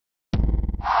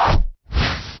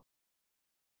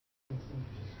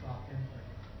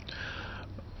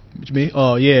Me?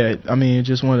 Oh yeah. I mean,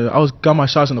 just wanted. Got my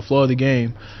shots on the floor of the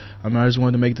game. I mean, I just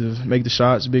wanted to make the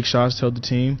shots, big shots, to help the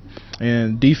team.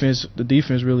 And the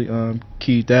defense really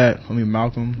keyed that. I mean,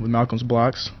 with Malcolm's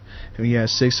blocks, and he had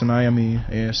 6 tonight. I mean,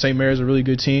 and St. Mary's a really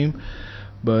good team,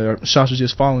 but our shots was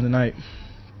just falling tonight.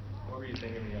 What were you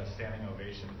thinking of the standing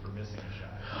ovation for missing a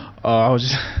shot?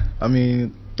 I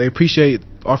mean,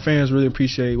 our fans really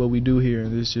appreciate what we do here,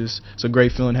 and it's a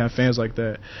great feeling to have fans like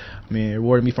that. I mean, it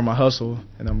rewarded me for my hustle,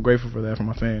 and I'm grateful for that from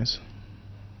my fans.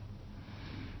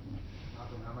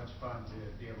 How much fun to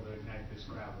be able to ignite this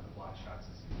crowd with the block shots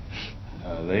this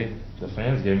season? The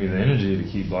fans gave me the energy to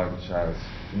keep blocking shots.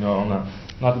 You know, I'm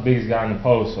not the biggest guy in the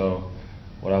post, so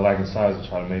what I lack in size, I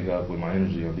try to make up with my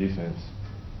energy on defense.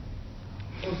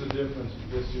 What's the difference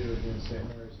this year against St.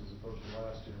 Mary's as opposed to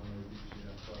last year when they beat you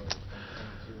that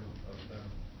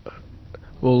far?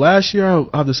 Well, last year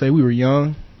I have to say we were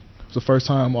young. It was the first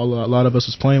time a lot of us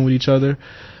was playing with each other.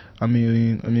 I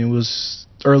mean, it was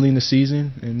early in the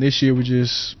season, and this year we're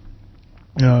just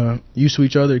used to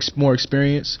each other, more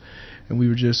experience, and we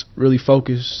were just really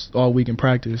focused all week in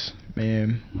practice,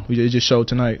 and it just showed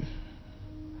tonight.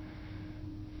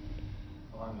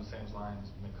 Along the same lines,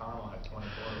 McConnell had 24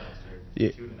 last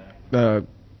year, 2 tonight.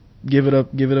 Give it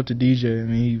up to DJ. I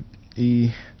mean,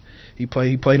 he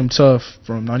played him tough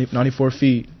from 94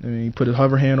 feet. I mean, he put his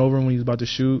hover hand over him when he was about to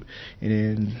shoot, and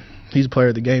then he's a player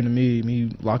of the game to me. I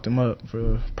mean, he locked him up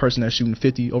for a person that's shooting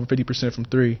over 50% from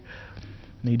 3,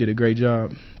 and he did a great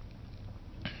job.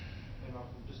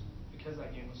 Just because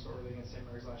that game was so early against St.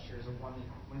 Mary's last year, is it one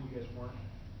when you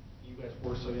guys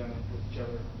were so young with each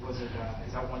other?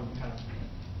 Is that one you kind of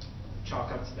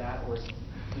chalk up to that, or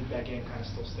did that game kind of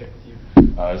still stick with you?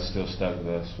 It's still stuck with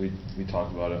us. We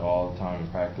talked about it all the time in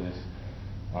practice.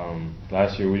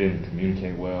 Last year we didn't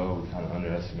communicate well. We kind of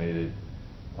underestimated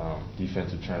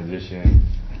defensive transition,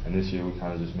 and this year we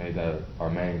kind of just made that our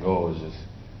main goal is just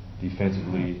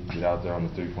defensively get out there on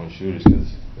the 3-point shooters,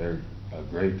 because they're a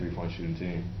great 3-point shooting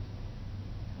team.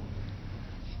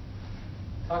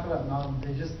 Talk about Malcolm. The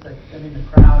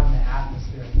crowd and the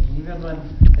atmosphere. I mean, even when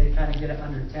they kind of get it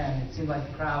under 10, it seemed like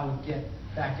the crowd would get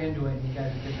back into it, and you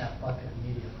guys would get that bucket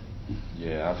immediately.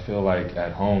 Yeah, I feel like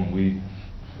at home we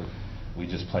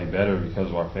just play better because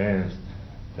of our fans.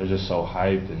 They're just so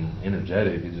hyped and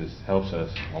energetic. It just helps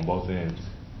us on both ends.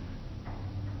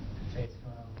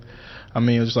 I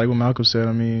mean, it's like what Malcolm said.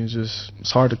 I mean,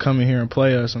 it's hard to come in here and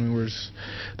play us. I mean, we're just,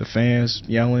 the fans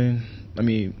yelling. I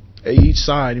mean, each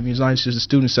side. I mean, it's not just the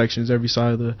student section; it's every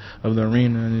side of the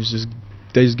arena, and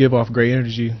they just give off great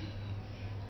energy.